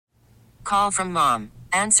Call from mom.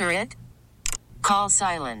 Answer it. Call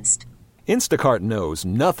silenced. Instacart knows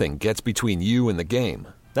nothing gets between you and the game.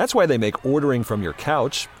 That's why they make ordering from your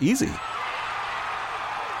couch easy.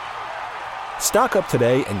 Stock up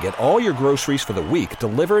today and get all your groceries for the week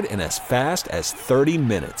delivered in as fast as 30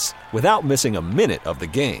 minutes without missing a minute of the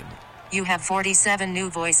game. You have 47 new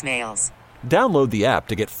voicemails. Download the app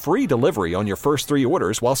to get free delivery on your first 3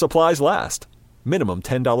 orders while supplies last. Minimum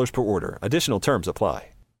 $10 per order. Additional terms apply.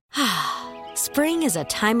 Spring is a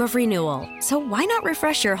time of renewal, so why not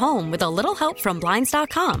refresh your home with a little help from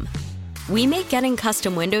Blinds.com? We make getting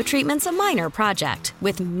custom window treatments a minor project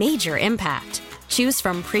with major impact. Choose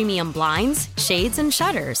from premium blinds, shades, and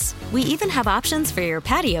shutters. We even have options for your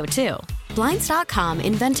patio, too. Blinds.com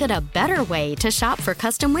invented a better way to shop for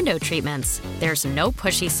custom window treatments. There's no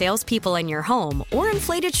pushy salespeople in your home or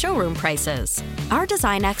inflated showroom prices. Our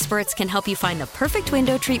design experts can help you find the perfect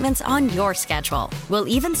window treatments on your schedule. We'll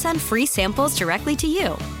even send free samples directly to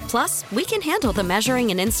you. Plus, we can handle the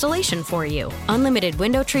measuring and installation for you. Unlimited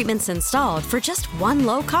window treatments installed for just one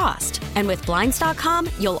low cost. And with Blinds.com,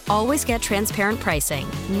 you'll always get transparent pricing.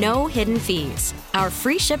 No hidden fees. Our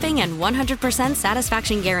free shipping and 100%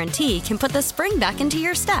 satisfaction guarantee can put the spring back into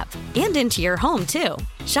your step and into your home, too.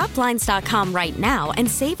 Shop Blinds.com right now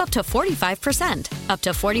and save up to 45%. Up to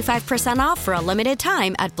 45% off for a limited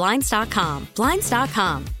time at Blinds.com.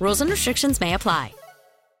 Blinds.com. Rules and restrictions may apply.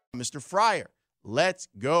 Mr. Fryer, let's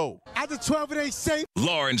go. At the 12 and 8 safe.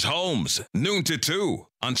 Lawrence Holmes, noon to 2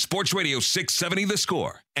 on Sports Radio 670 The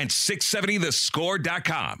Score and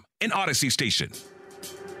 670thescore.com, an Odyssey station.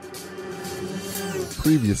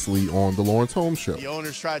 Previously on the Lawrence Holmes Show. The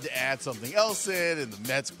owners tried to add something else in, and the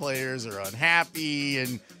Mets players are unhappy.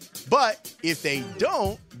 But if they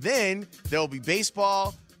don't, then there'll be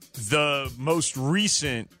baseball. The most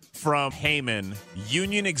recent from Heyman,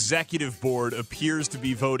 Union Executive Board appears to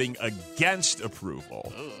be voting against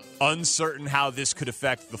approval. Uncertain how this could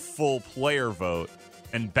affect the full player vote.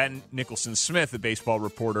 And Ben Nicholson-Smith, a baseball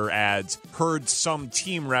reporter, adds, heard some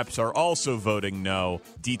team reps are also voting no.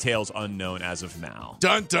 Details unknown as of now.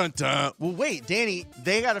 Dun, dun, dun. Well, wait, Danny,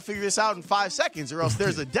 they got to figure this out in 5 seconds or else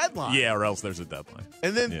there's a deadline. Yeah, or else there's a deadline.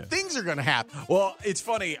 And then things are going to happen. Well, it's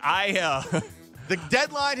funny. The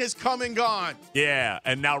deadline has come and gone. Yeah,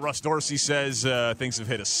 and now Russ Dorsey says things have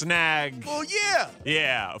hit a snag. Well, yeah.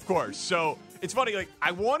 Yeah, of course. So it's funny. Like,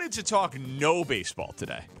 I wanted to talk no baseball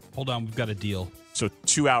today. Hold on, we've got a deal. So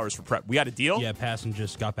 2 hours for prep. We got a deal? Yeah, Passan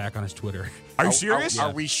just got back on his Twitter. Are you serious?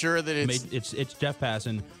 Are we sure that It's Jeff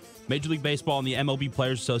Passan. Major League Baseball and the MLB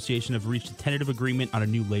Players Association have reached a tentative agreement on a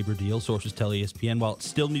new labor deal, sources tell ESPN. While it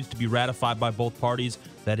still needs to be ratified by both parties,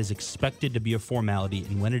 that is expected to be a formality.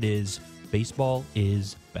 And when it is, baseball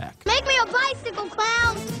is back. Make me a bicycle,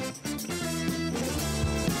 clown!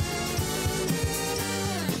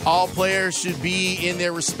 All players should be in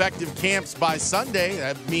their respective camps by Sunday.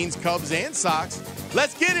 That means Cubs and Sox.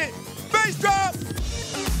 Let's get it! Base drop!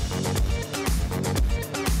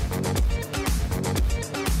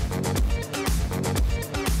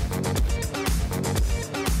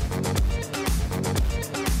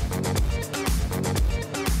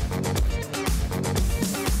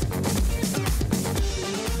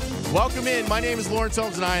 Welcome in. My name is Lawrence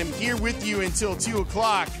Holmes, and I am here with you until 2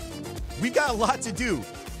 o'clock. We've got a lot to do.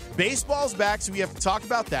 Baseball's back, so we have to talk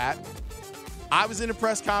about that. I was in a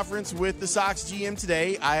press conference with the Sox GM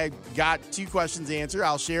today. I got 2 questions answered.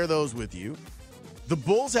 I'll share those with you. The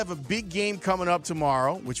Bulls have a big game coming up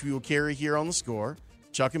tomorrow, which we will carry here on The Score.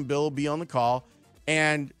 Chuck and Bill will be on the call.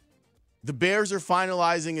 And the Bears are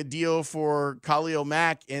finalizing a deal for Khalil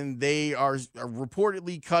Mack, and they are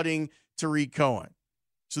reportedly cutting Tariq Cohen.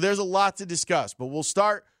 So there's a lot to discuss, but we'll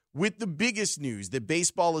start with the biggest news, that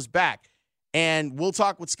baseball is back. And we'll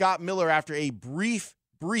talk with Scott Miller after a brief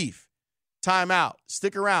timeout.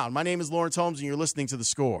 Stick around. My name is Lawrence Holmes, and you're listening to The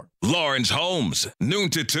Score. Lawrence Holmes, noon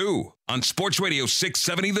to 2 on Sports Radio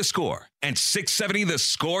 670 The Score and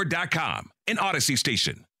 670thescore.com, an Odyssey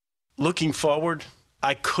station. Looking forward,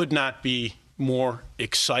 I could not be more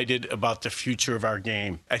excited about the future of our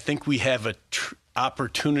game. I think we have an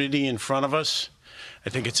opportunity in front of us. I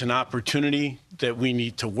think it's an opportunity that we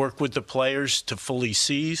need to work with the players to fully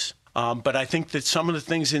seize. But I think that some of the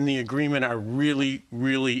things in the agreement are really,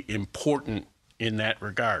 really important in that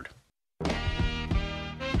regard.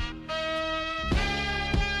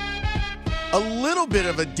 A little bit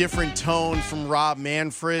of a different tone from Rob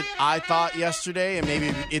Manfred, I thought, yesterday, and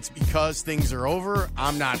maybe it's because things are over.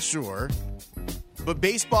 I'm not sure. But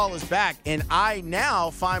baseball is back, and I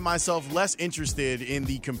now find myself less interested in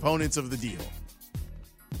the components of the deal.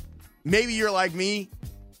 Maybe you're like me,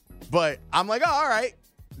 but I'm like, oh, all right.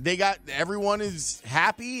 everyone is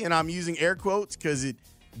happy, and I'm using air quotes because it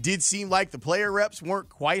did seem like the player reps weren't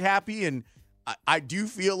quite happy, and I do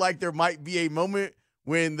feel like there might be a moment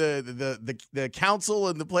when the council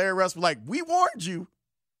and the player reps were like, we warned you,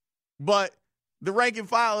 but the rank and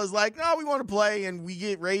file is like, no, we want to play, and we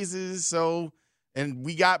get raises, and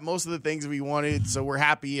we got most of the things we wanted, so we're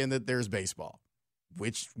happy and that there's baseball,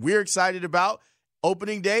 which we're excited about.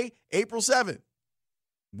 Opening day, April 7th.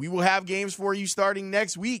 We will have games for you starting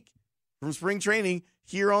next week from spring training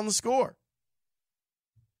here on The Score.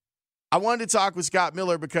 I wanted to talk with Scott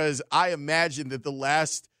Miller because I imagine that the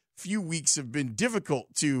last few weeks have been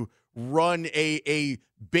difficult to run a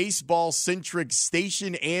baseball-centric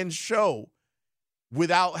station and show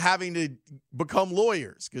without having to become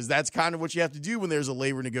lawyers, because that's kind of what you have to do when there's a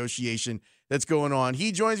labor negotiation that's going on.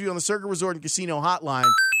 He joins me on the Circa Resort and Casino hotline.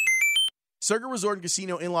 Circa Resort and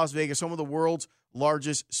Casino in Las Vegas, home of the world's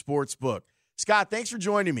largest sports book. Scott, thanks for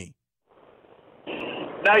joining me.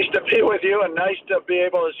 Nice to be with you, and nice to be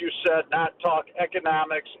able, as you said, not talk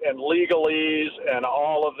economics and legalese and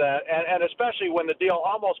all of that, and especially when the deal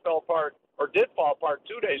almost fell apart, or did fall apart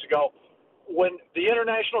 2 days ago, when the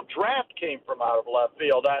international draft came from out of left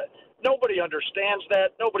field. Nobody understands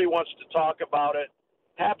that. Nobody wants to talk about it.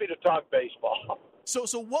 Happy to talk baseball. So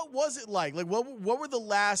what was it like? Like, what were the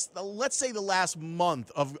last, let's say the last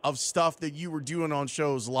month of stuff that you were doing on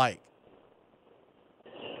shows like?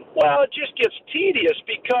 Well, it just gets tedious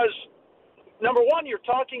because, number one, you're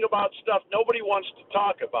talking about stuff nobody wants to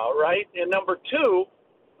talk about, right? And number two,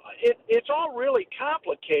 it's all really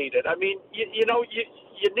complicated. I mean, you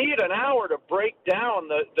need an hour to break down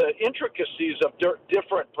the intricacies of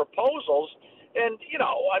different proposals. And,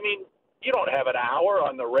 you don't have an hour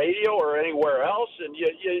on the radio or anywhere else. And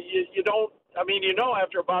you don't,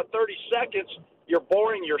 after about 30 seconds, you're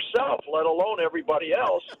boring yourself, let alone everybody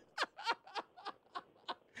else.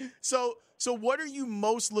 So what are you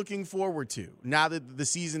most looking forward to now that the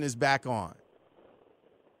season is back on?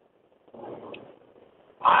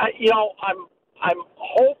 I'm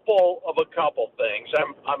hopeful of a couple things.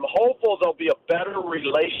 I'm hopeful there'll be a better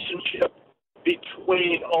relationship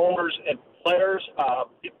between owners and players.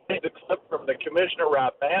 You played the clip from the commissioner,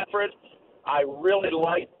 Rob Manfred. I really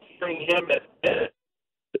like hearing him admit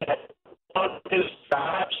that one of his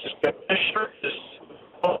jobs as commissioner is.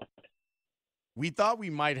 We thought we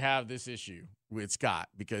might have this issue with Scott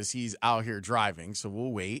because he's out here driving, so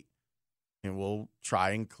we'll wait and we'll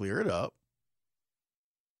try and clear it up.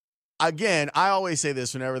 Again, I always say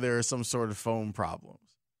this whenever there are some sort of phone problems.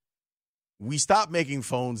 We stop making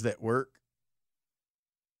phones that work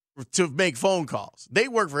to make phone calls. They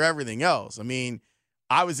work for everything else. I mean,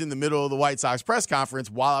 I was in the middle of the White Sox press conference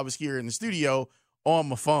while I was here in the studio on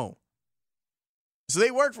my phone. So they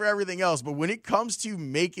work for everything else, but when it comes to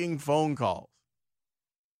making phone calls,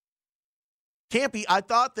 Campy, I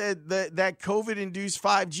thought that COVID-induced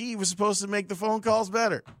 5G was supposed to make the phone calls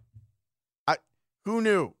better. Who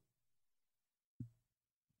knew?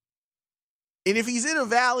 And if he's in a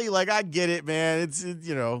valley, I get it, man.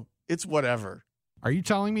 It's whatever. Are you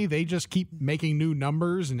telling me they just keep making new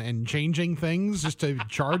numbers and changing things just to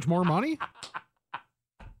charge more money?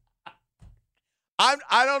 I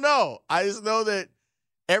don't know. I just know that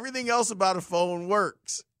everything else about a phone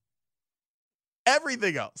works.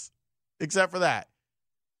 Everything else. Except for that.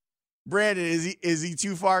 Brandon, is he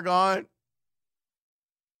too far gone?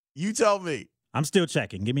 You tell me. I'm still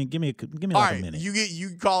checking. Give me a minute.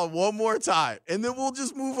 You call it one more time, and then we'll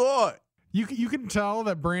just move on. You can tell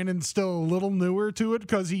that Brandon's still a little newer to it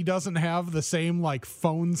because he doesn't have the same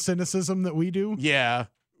phone cynicism that we do. Yeah,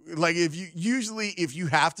 if you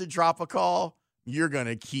have to drop a call, you're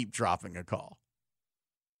gonna keep dropping a call.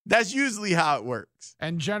 That's usually how it works.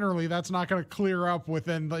 And generally, that's not going to clear up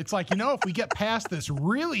within. It's if we get past this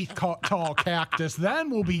really tall cactus, then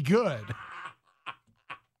we'll be good.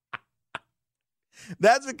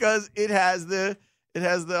 That's because it has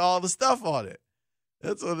all the stuff on it.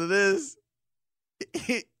 That's what it is.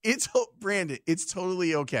 It's Brandon. It's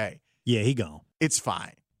totally okay. Yeah, he gone. It's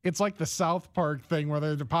fine. It's like the South Park thing where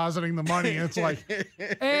they're depositing the money. And it's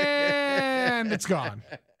and it's gone.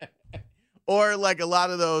 Or a lot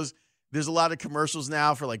of those, there's a lot of commercials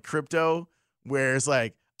now for crypto where it's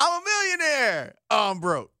I'm a millionaire, I'm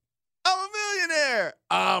broke. I'm a millionaire,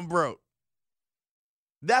 I'm broke.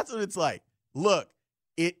 That's what it's like. Look,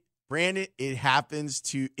 Brandon, it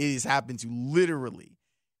has happened to literally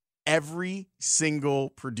every single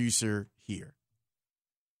producer here.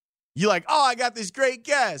 You're I got this great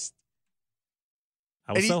guest.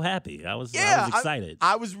 I was so happy. I was excited.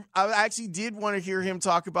 I actually did want to hear him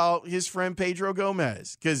talk about his friend Pedro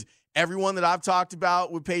Gomez, because everyone that I've talked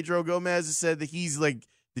about with Pedro Gomez has said that he's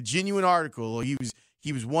the genuine article. He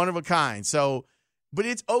was one of a kind. So, but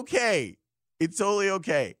it's okay. It's totally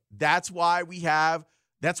okay. That's why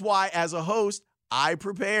as a host, I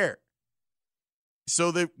prepare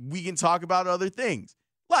so that we can talk about other things.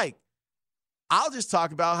 Like, I'll just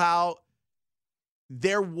talk about how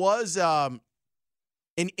there was an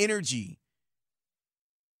energy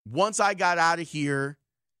once I got out of here,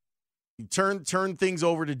 turned things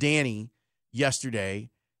over to Danny yesterday,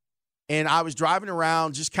 and I was driving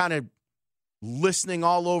around just kind of listening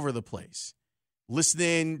all over the place,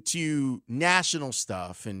 listening to national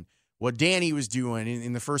stuff and what Danny was doing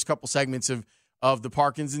in the first couple segments of the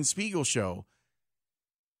Parkins and Spiegel show.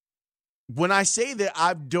 When I say that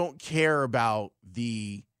I don't care about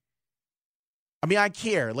I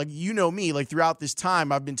care. Like, you know me, like throughout this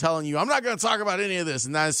time, I've been telling you, I'm not going to talk about any of this.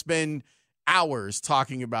 And I spend hours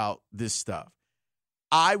talking about this stuff.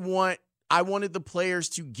 I wanted the players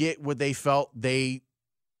to get what they felt they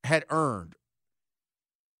had earned.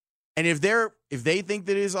 And if they think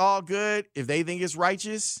that it's all good, if they think it's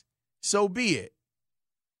righteous, so be it.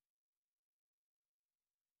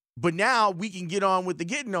 But now we can get on with the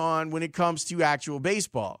getting on when it comes to actual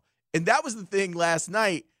baseball. And that was the thing last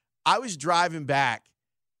night. I was driving back.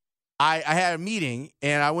 I had a meeting,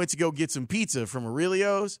 and I went to go get some pizza from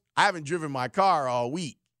Aurelio's. I haven't driven my car all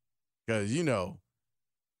week because,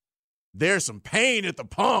 there's some pain at the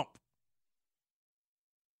pump.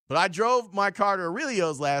 But I drove my car to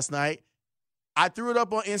Aurelio's last night. I threw it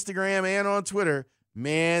up on Instagram and on Twitter.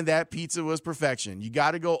 Man, that pizza was perfection. You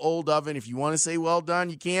got to go old oven. If you want to say well done,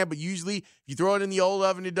 you can. But usually, if you throw it in the old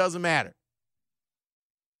oven, it doesn't matter.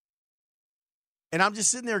 And I'm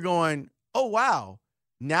just sitting there going, oh, wow.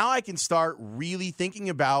 Now I can start really thinking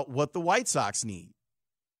about what the White Sox need.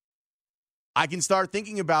 I can start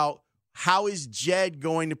thinking about how is Jed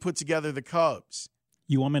going to put together the Cubs.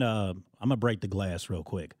 You want me to I'm going to break the glass real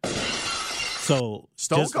quick. So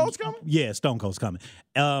Stone Cold's coming? Yeah, Stone Cold's coming.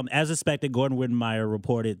 As expected, Gordon Wittenmeyer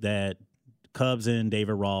reported that Cubs and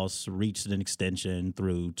David Ross reached an extension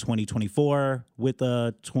through 2024 with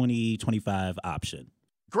a 2025 option.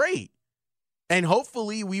 Great. And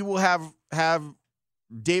hopefully we will have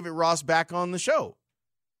David Ross back on the show.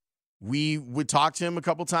 We would talk to him a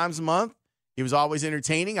couple times a month. It was always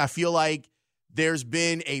entertaining. I feel like there's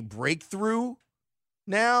been a breakthrough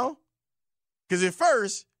now. Because at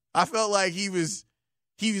first, I felt like he was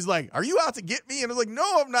like, are you out to get me? And I was like,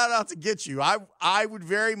 no, I'm not out to get you. I would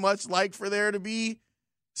very much like for there to be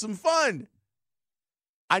some fun.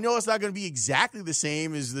 I know it's not going to be exactly the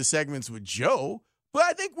same as the segments with Joe, but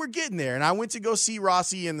I think we're getting there. And I went to go see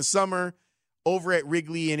Rossi in the summer over at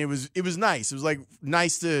Wrigley, and it was nice. It was like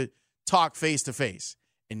nice to talk face to face.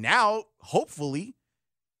 And now, hopefully,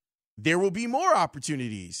 there will be more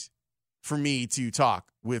opportunities for me to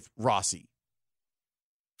talk with Rossi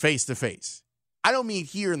face to face. I don't mean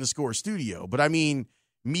here in the Score studio, but I mean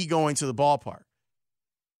me going to the ballpark.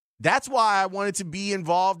 That's why I wanted to be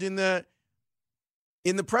involved in the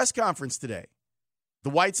press conference today. The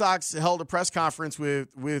White Sox held a press conference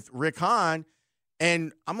with Rick Hahn,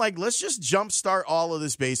 and I'm like, let's just jumpstart all of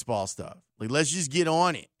this baseball stuff. Like, let's just get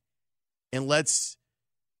on it, and let's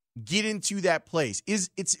get into that place. It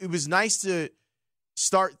was nice to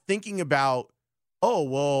start thinking about, oh,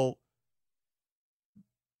 well,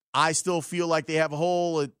 I still feel like they have a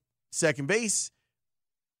hole at second base.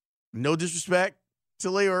 No disrespect to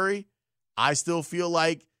Leury. I still feel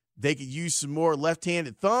like they could use some more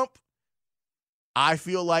left-handed thump. I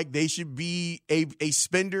feel like they should be a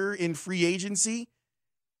spender in free agency.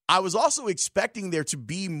 I was also expecting there to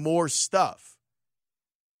be more stuff.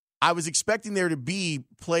 I was expecting there to be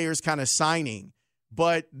players kind of signing.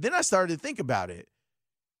 But then I started to think about it.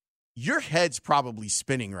 Your head's probably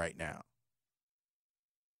spinning right now.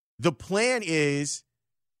 The plan is,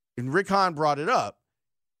 and Rick Hahn brought it up,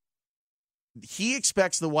 he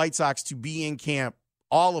expects the White Sox to be in camp,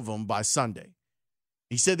 all of them, by Sunday.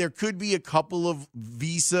 He said there could be a couple of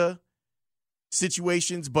visa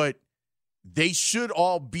situations, but they should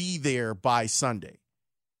all be there by Sunday.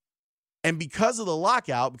 And because of the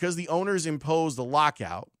lockout, because the owners imposed a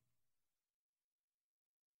lockout,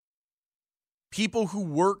 people who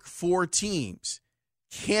work for teams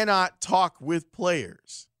cannot talk with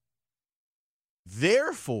players.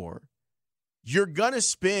 Therefore, you're going to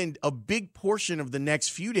spend a big portion of the next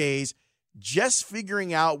few days just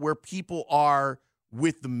figuring out where people are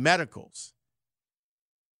with the medicals.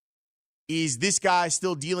 Is this guy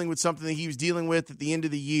still dealing with something that he was dealing with at the end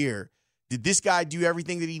of the year? Did this guy do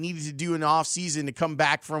everything that he needed to do in the offseason to come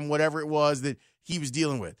back from whatever it was that he was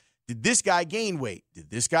dealing with? Did this guy gain weight? Did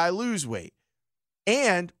this guy lose weight?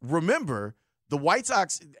 And remember, the White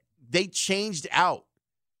Sox, they changed out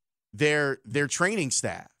their training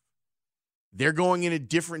staff. They're going in a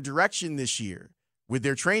different direction this year with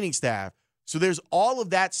their training staff. So there's all of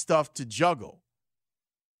that stuff to juggle.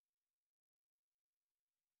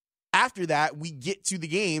 After that, we get to the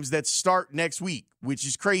games that start next week, which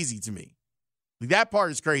is crazy to me. Like, that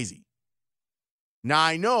part is crazy. Now,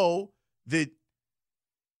 I know that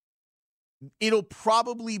it'll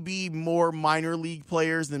probably be more minor league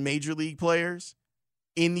players than major league players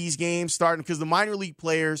in these games starting, because the minor league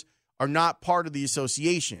players are not part of the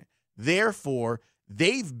association. Therefore,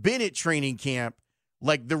 they've been at training camp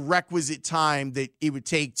like the requisite time that it would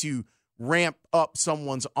take to ramp up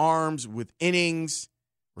someone's arms with innings,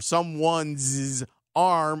 or someone's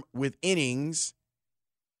arm with innings,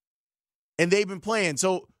 and they've been playing.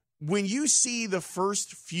 So when you see the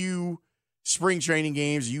first few spring training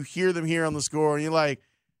games, you hear them here on the score, and you're like,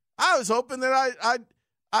 I was hoping that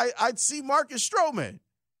I'd see Marcus Stroman.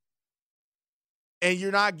 And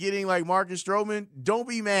you're not getting like Marcus Stroman, don't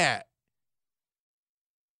be mad.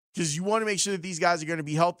 Because you want to make sure that these guys are going to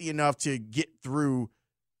be healthy enough to get through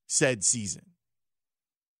said season.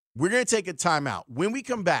 We're going to take a timeout. When we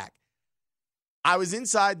come back, I was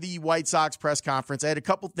inside the White Sox press conference. I had a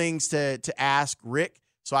couple things to ask Rick,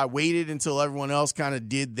 so I waited until everyone else kind of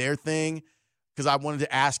did their thing because I wanted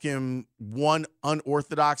to ask him one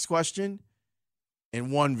unorthodox question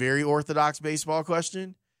and one very orthodox baseball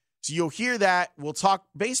question. So you'll hear that. We'll talk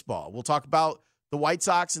baseball. We'll talk about the White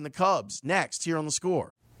Sox and the Cubs next here on The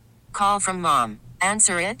Score. Call from mom.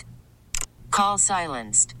 Answer it. Call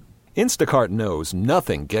silenced. Instacart knows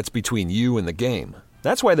nothing gets between you and the game.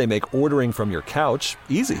 That's why they make ordering from your couch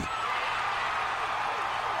easy.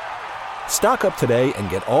 Stock up today and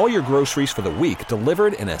get all your groceries for the week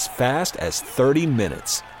delivered in as fast as 30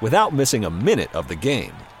 minutes without missing a minute of the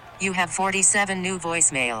game. You have 47 new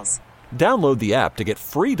voicemails. Download the app to get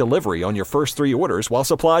free delivery on your first 3 orders while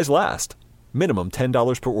supplies last. Minimum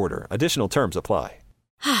 $10 per order. Additional terms apply.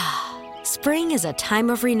 Spring is a time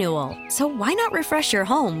of renewal, so why not refresh your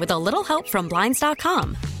home with a little help from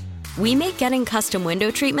Blinds.com? We make getting custom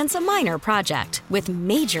window treatments a minor project with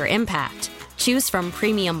major impact. Choose from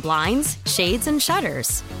premium blinds, shades, and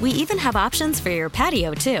shutters. We even have options for your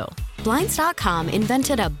patio, too. Blinds.com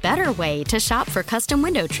invented a better way to shop for custom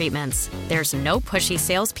window treatments. There's no pushy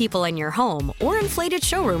salespeople in your home or inflated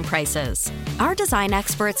showroom prices. Our design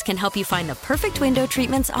experts can help you find the perfect window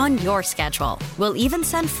treatments on your schedule. We'll even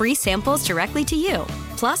send free samples directly to you.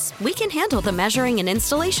 Plus, we can handle the measuring and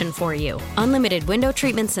installation for you. Unlimited window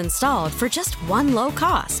treatments installed for just one low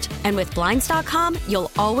cost. And with Blinds.com,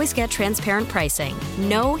 you'll always get transparent pricing.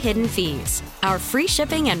 No hidden fees. Our free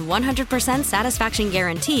shipping and 100% satisfaction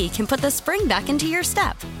guarantee can put the spring back into your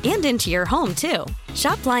step and into your home, too.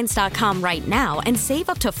 Shop Blinds.com right now and save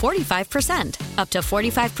up to 45%. Up to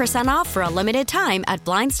 45% off for a limited time at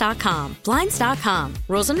Blinds.com. Blinds.com.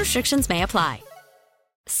 Rules and restrictions may apply.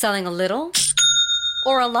 Selling a little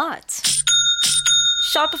or a lot?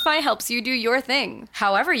 Shopify helps you do your thing,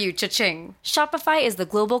 however you cha-ching. Shopify is the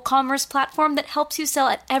global commerce platform that helps you sell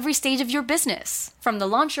at every stage of your business. From the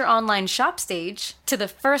launch your online shop stage, to the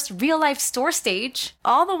first real-life store stage,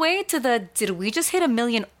 all the way to the did we just hit 1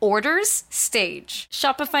 million orders stage.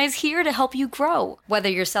 Shopify is here to help you grow. Whether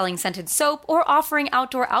you're selling scented soap or offering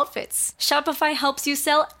outdoor outfits, Shopify helps you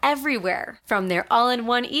sell everywhere. From their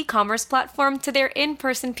all-in-one e-commerce platform to their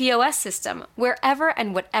in-person POS system, wherever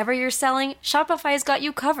and whatever you're selling, Shopify's got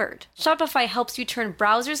you covered. Shopify helps you turn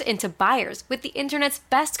browsers into buyers with the internet's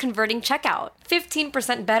best converting checkout.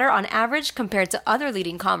 15% better on average compared to other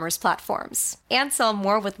leading commerce platforms. And sell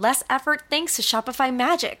more with less effort thanks to Shopify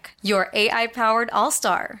Magic, your AI-powered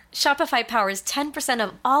all-star. Shopify powers 10%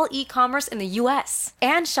 of all e-commerce in the U.S.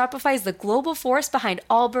 And Shopify is the global force behind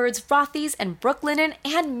Allbirds, Rothy's, and Brooklinen,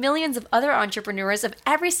 and millions of other entrepreneurs of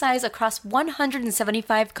every size across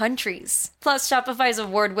 175 countries. Plus, Shopify's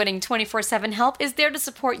award-winning 24/7 help is there to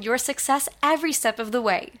support your success every step of the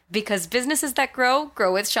way. Because businesses that grow,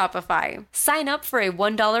 grow with Shopify. Sign up for a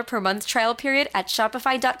 $1 per month trial period at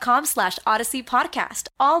shopify.com/Odyssey Podcast,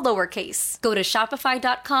 all lowercase. Go to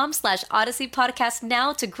shopify.com/Odyssey Podcast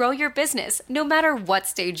now to grow your business, no matter what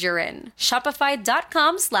stage you're in.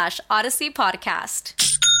 Shopify.com/Odyssey Podcast.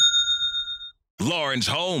 Lawrence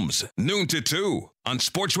Holmes, noon to 2 on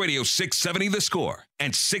Sports Radio 670 The Score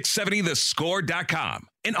and 670thescore.com,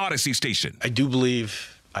 an Odyssey station. I do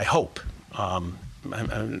believe, I hope,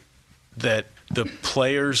 that the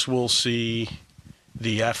players will see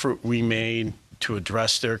the effort we made to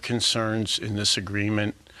address their concerns in this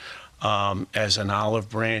agreement as an olive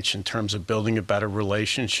branch in terms of building a better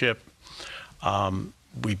relationship.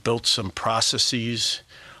 We built some processes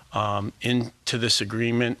into this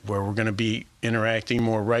agreement where we're going to be interacting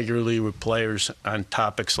more regularly with players on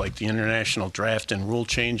topics like the international draft and rule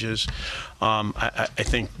changes. I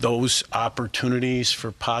think those opportunities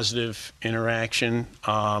for positive interaction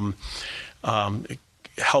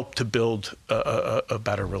help to build a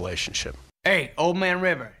better relationship. Hey, Old Man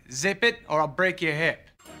River, zip it or I'll break your hip.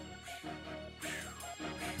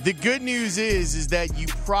 The good news is that you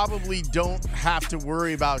probably don't have to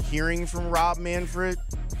worry about hearing from Rob Manfred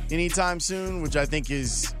anytime soon, which I think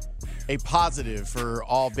is a positive for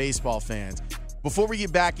all baseball fans. Before we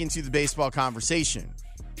get back into the baseball conversation,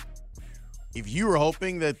 if you were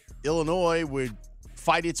hoping that Illinois would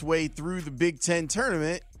fight its way through the Big Ten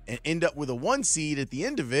tournament and end up with a 1 seed at the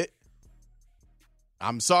end of it,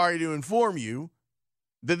 I'm sorry to inform you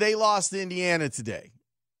that they lost to Indiana today.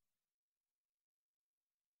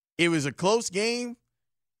 It was a close game.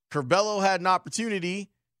 Curbelo had an opportunity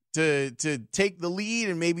to take the lead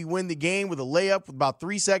and maybe win the game with a layup with about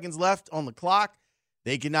 3 seconds left on the clock.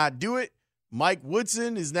 They could not do it. Mike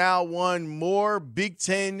Woodson has now won more Big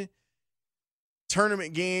Ten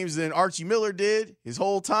tournament games than Archie Miller did his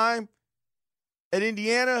whole time at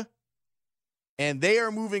Indiana. And they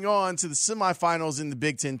are moving on to the semifinals in the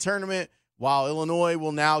Big Ten tournament, while Illinois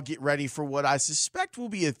will now get ready for what I suspect will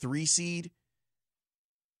be a 3 seed.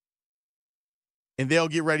 And they'll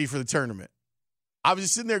get ready for the tournament. I was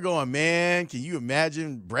just sitting there going, man, can you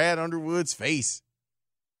imagine Brad Underwood's face?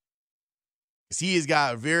 Because he has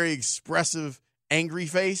got a very expressive, angry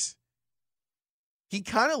face. He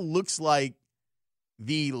kind of looks like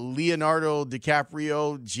the Leonardo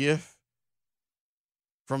DiCaprio gif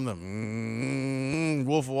from the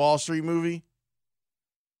Wolf of Wall Street movie.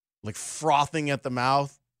 Like frothing at the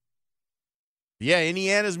mouth. Yeah,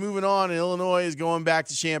 Indiana's moving on, and Illinois is going back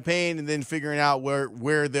to Champaign and then figuring out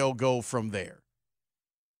where they'll go from there.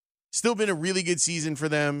 Still been a really good season for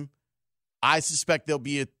them. I suspect they'll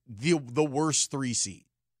be the worst 3 seed.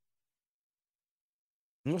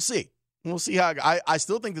 And we'll see. We'll see how. I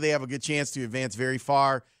still think that they have a good chance to advance very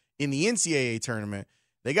far in the NCAA tournament.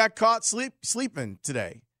 They got caught sleeping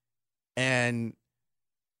today, and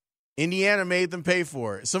Indiana made them pay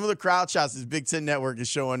for it. Some of the crowd shots this Big Ten Network is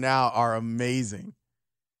showing now are amazing.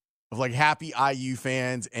 Of like happy IU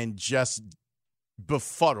fans and just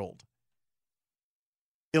befuddled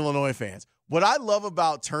Illinois fans. What I love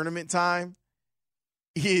about tournament time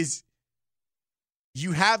is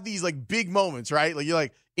you have these like big moments, right? Like you're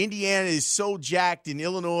like, Indiana is so jacked and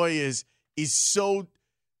Illinois is so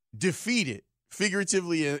defeated,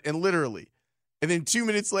 figuratively and literally. And then 2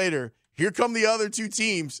 minutes later, here come the other 2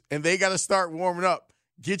 teams, and they got to start warming up.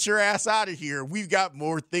 Get your ass out of here. We've got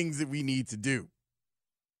more things that we need to do.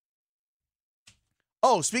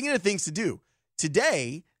 Oh, speaking of things to do,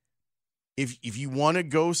 today, if you want to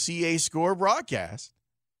go see a Score broadcast,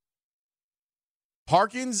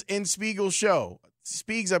 Parkins and Spiegel show.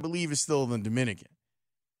 Spiegs, I believe, is still in the Dominican.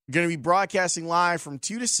 Going to be broadcasting live from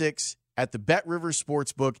 2 to 6 at the Bet River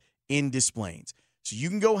Sportsbook in Des Plaines. So you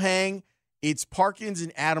can go hang. It's Parkins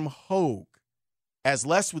and Adam Hogue, as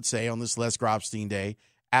Les would say on this Les Grobstein Day,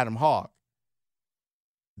 Adam Hogg.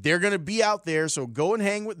 They're going to be out there, so go and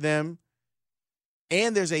hang with them.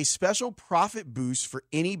 And there's a special profit boost for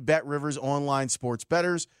any Bet Rivers online sports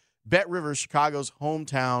bettors. Bet Rivers, Chicago's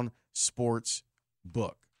hometown sports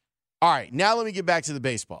book. All right, now let me get back to the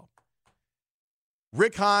baseball.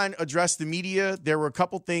 Rick Hahn addressed the media. There were a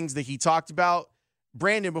couple things that he talked about.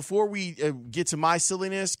 Brandon, before we get to my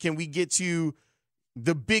silliness, can we get to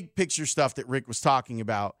the big picture stuff that Rick was talking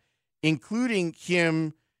about, including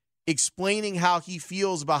him explaining how he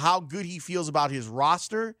feels about how good he feels about his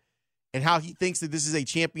roster and how he thinks that this is a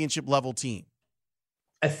championship level team?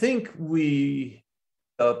 I think we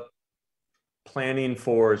planning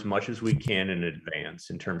for as much as we can in advance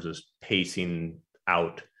in terms of pacing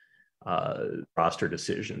out roster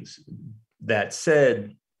decisions. That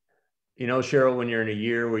said, you know, Cheryl, when you're in a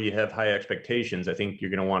year where you have high expectations, I think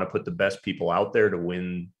you're going to want to put the best people out there to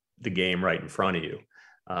win the game right in front of you.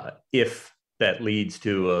 If that leads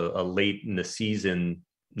to a late in the season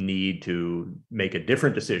need to make a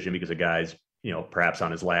different decision because a guy's, you know, perhaps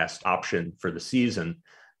on his last option for the season,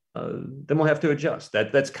 then we'll have to adjust.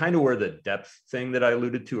 That's kind of where the depth thing that I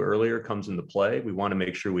alluded to earlier comes into play. We want to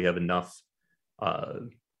make sure we have enough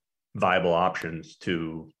viable options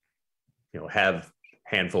to, you know, have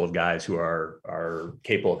handful of guys who are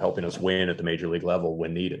capable of helping us win at the major league level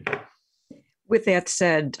when needed. With that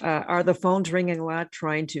said, are the phones ringing a lot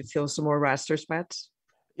trying to fill some more roster spots?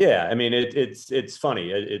 Yeah, I mean, it's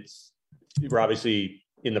funny. We're obviously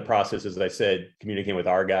in the process, as I said, communicating with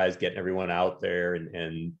our guys, getting everyone out there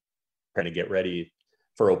and trying to get ready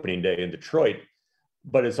for opening day in Detroit.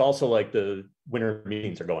 but it's also like the winter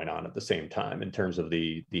meetings are going on at the same time in terms of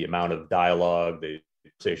the amount of dialogue, the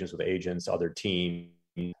conversations with agents, other teams,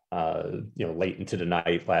 late into the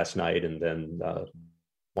night last night, and then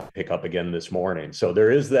pick up again this morning. So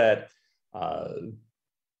there is that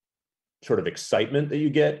sort of excitement that you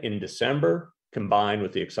get in December combined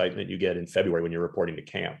with the excitement you get in February when you're reporting to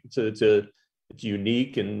camp. So it's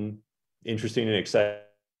unique and interesting and exciting.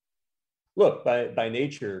 Look, by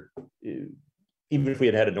nature, even if we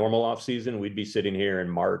had a normal off season, we'd be sitting here in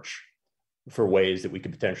March for ways that we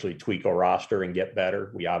could potentially tweak our roster and get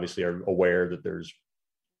better. We obviously are aware that there's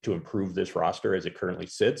to improve this roster as it currently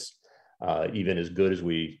sits, even as good as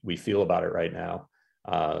we feel about it right now.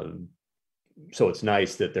 So it's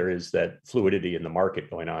nice that there is that fluidity in the market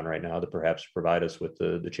going on right now that perhaps provide us with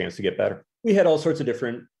the chance to get better. We had all sorts of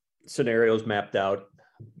different scenarios mapped out.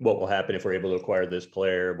 What will happen if we're able to acquire this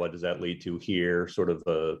player? What does that lead to here? Sort of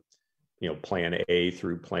plan A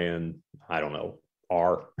through plan,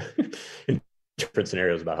 R, in different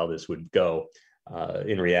scenarios about how this would go.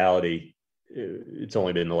 In reality, it's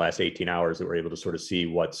only been the last 18 hours that we're able to sort of see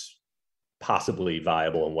what's possibly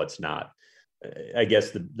viable and what's not. I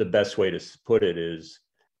guess the best way to put it is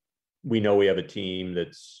we know we have a team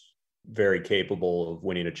that's very capable of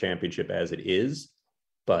winning a championship as it is,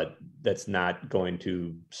 but that's not going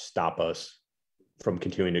to stop us from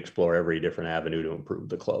continuing to explore every different avenue to improve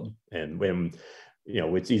the club. And when,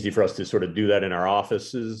 it's easy for us to sort of do that in our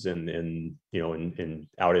offices and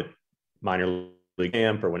out at minor league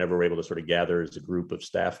camp or whenever we're able to sort of gather as a group of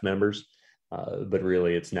staff members. But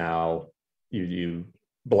really it's now you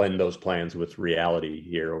blend those plans with reality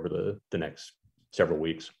here over the next several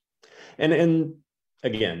weeks. And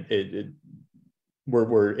again,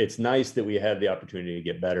 it's nice that we have the opportunity to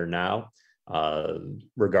get better now,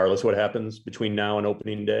 regardless of what happens between now and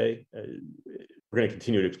opening day. We're going to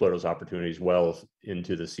continue to explore those opportunities well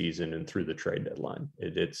into the season and through the trade deadline.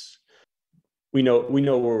 We know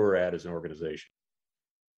where we're at as an organization.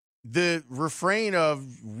 The refrain of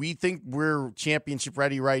 "we think we're championship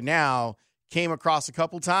ready right now" came across a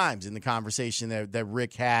couple times in the conversation that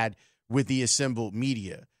Rick had with the assembled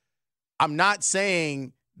media. I'm not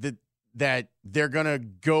saying that they're going to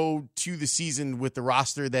go to the season with the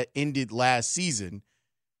roster that ended last season,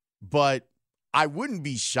 but I wouldn't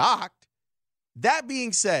be shocked. That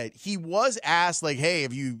being said, he was asked, hey,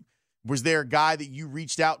 was there a guy that you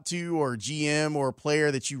reached out to or a GM or a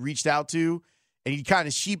player that you reached out to? And he kind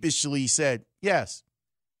of sheepishly said, yes.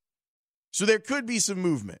 So there could be some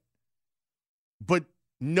movement. But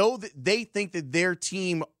know that they think that their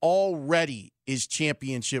team already is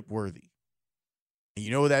championship worthy. And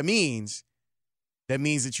you know what that means? That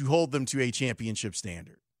means that you hold them to a championship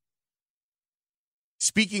standard.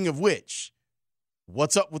 Speaking of which,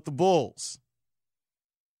 what's up with the Bulls?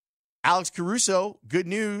 Alex Caruso, good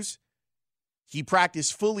news. He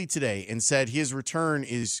practiced fully today and said his return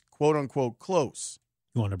is quote unquote close.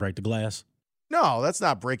 You want to break the glass? No, that's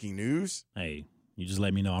not breaking news. Hey, you just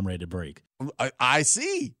let me know I'm ready to break. I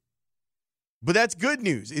see. But that's good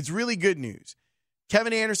news. It's really good news.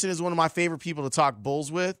 Kevin Anderson is one of my favorite people to talk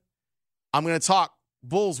Bulls with. I'm going to talk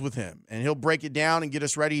Bulls with him, and he'll break it down and get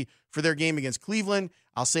us ready for their game against Cleveland.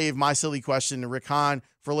 I'll save my silly question to Rick Hahn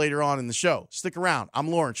for later on in the show. Stick around. I'm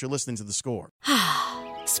Lawrence. You're listening to The Score.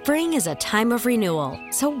 Spring is a time of renewal,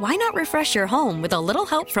 so why not refresh your home with a little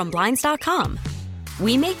help from Blinds.com?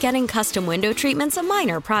 We make getting custom window treatments a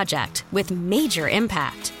minor project with major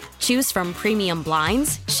impact. Choose from premium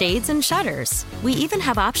blinds, shades, and shutters. We even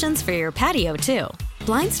have options for your patio, too.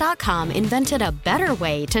 Blinds.com invented a better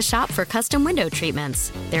way to shop for custom window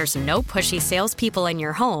treatments. There's no pushy salespeople in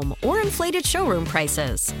your home or inflated showroom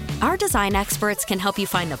prices. Our design experts can help you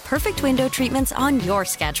find the perfect window treatments on your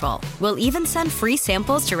schedule. We'll even send free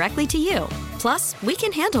samples directly to you. Plus, we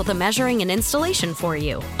can handle the measuring and installation for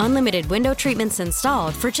you. Unlimited window treatments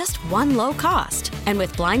installed for just one low cost. And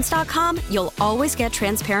with Blinds.com, you'll always get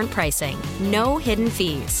transparent pricing. No hidden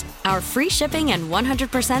fees. Our free shipping and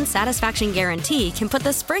 100% satisfaction guarantee can put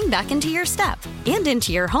the spring back into your step and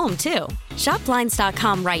into your home, too. Shop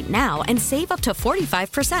Blinds.com right now and save up to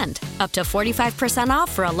 45%. Up to 45%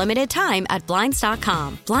 off for a limited time at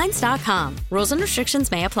Blinds.com. Blinds.com. Rules and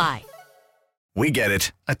restrictions may apply. We get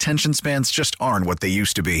it. Attention spans just aren't what they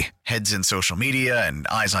used to be. Heads in social media and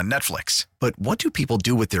eyes on Netflix. But what do people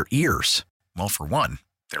do with their ears? Well, for one,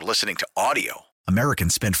 they're listening to audio.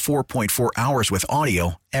 Americans spend 4.4 hours with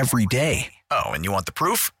audio every day. Oh, and you want the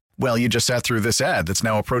proof? Well, you just sat through this ad that's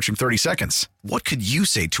now approaching 30 seconds. What could you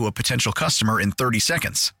say to a potential customer in 30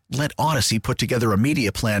 seconds? Let Odyssey put together a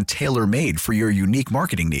media plan tailor-made for your unique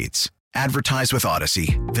marketing needs. Advertise with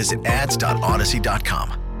Odyssey. Visit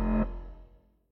ads.odyssey.com.